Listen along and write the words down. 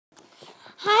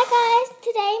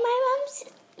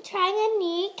trying a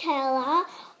new colour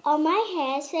on my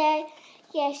hair. So,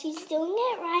 yeah, she's doing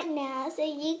it right now. So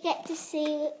you get to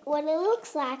see what it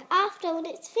looks like after when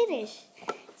it's finished.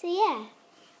 So, yeah.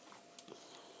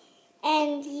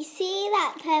 And you see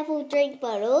that purple drink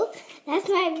bottle? That's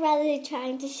my brother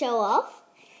trying to show off.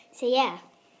 So, yeah.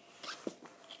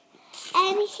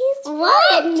 And he's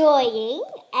really annoying.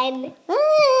 And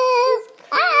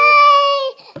hi!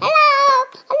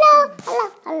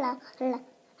 Hello!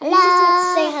 He just wants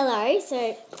to say hello. So,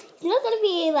 it's not going to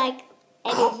be like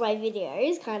any of my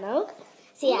videos, kind of.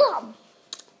 So, yeah.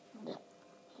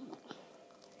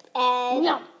 And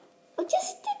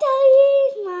just to tell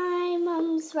you, my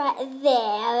mum's right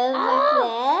there, back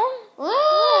there.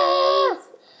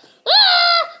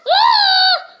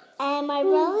 And my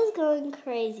brother's going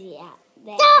crazy out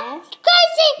there.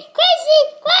 Crazy!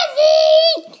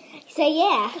 So,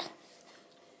 yeah.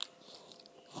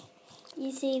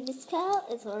 You see this cow?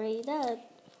 It's already done.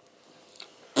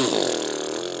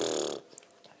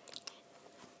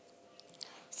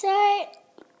 So,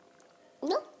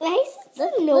 Mason's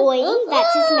annoying.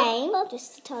 That's his name,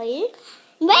 just to tell you.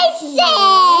 Mason!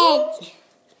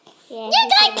 Yeah, you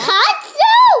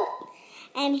castle!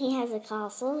 And he has a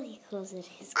castle. He calls it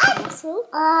his castle.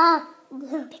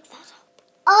 Pick that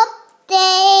up.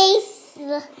 Updates!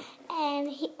 And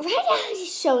right now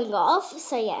he's showing off,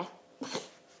 so yeah.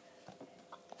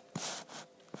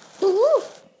 Boo!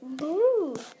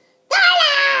 Boo!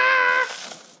 Lala!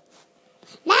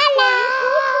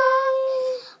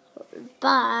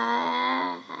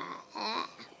 Bye.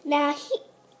 Now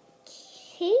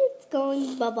he's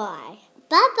going bye-bye.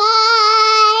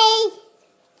 Bye-bye!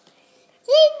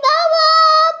 See Mama!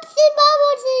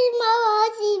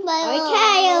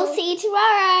 Okay, I'll see you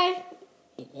tomorrow.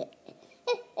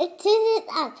 Turn it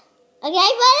up. Okay,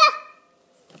 brother?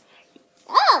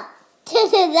 Oh, turn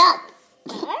it up.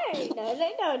 No.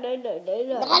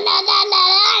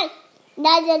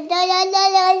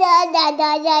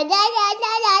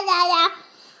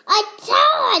 I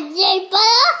told you,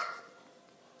 brother.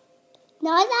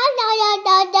 No.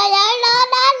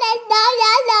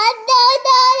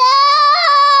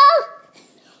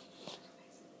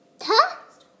 Huh?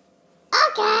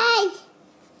 Okay.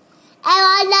 And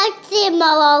I'd like to see you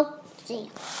tomorrow. See you.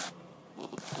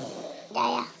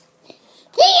 Yeah.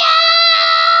 See ya!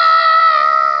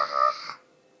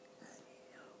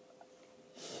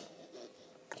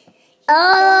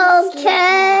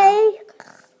 Okay.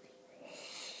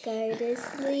 Go to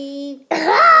sleep.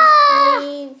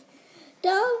 Sleep.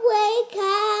 Don't wake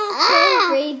up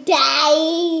every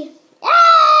day.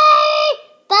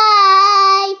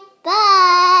 Bye.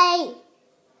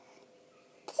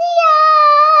 See ya.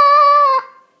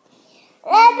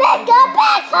 Let me go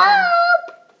back home.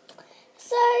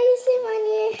 So you see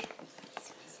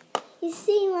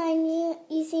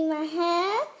my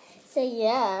hair. So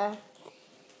yeah.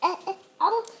 I'm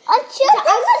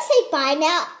gonna say bye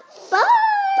now. Bye.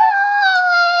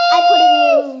 I put a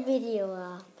new video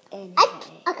up.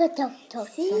 I could talk.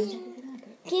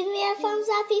 Give me a thumbs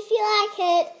up if you like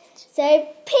it. So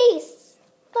peace.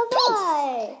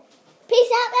 Bye.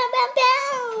 Peace out.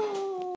 Bow.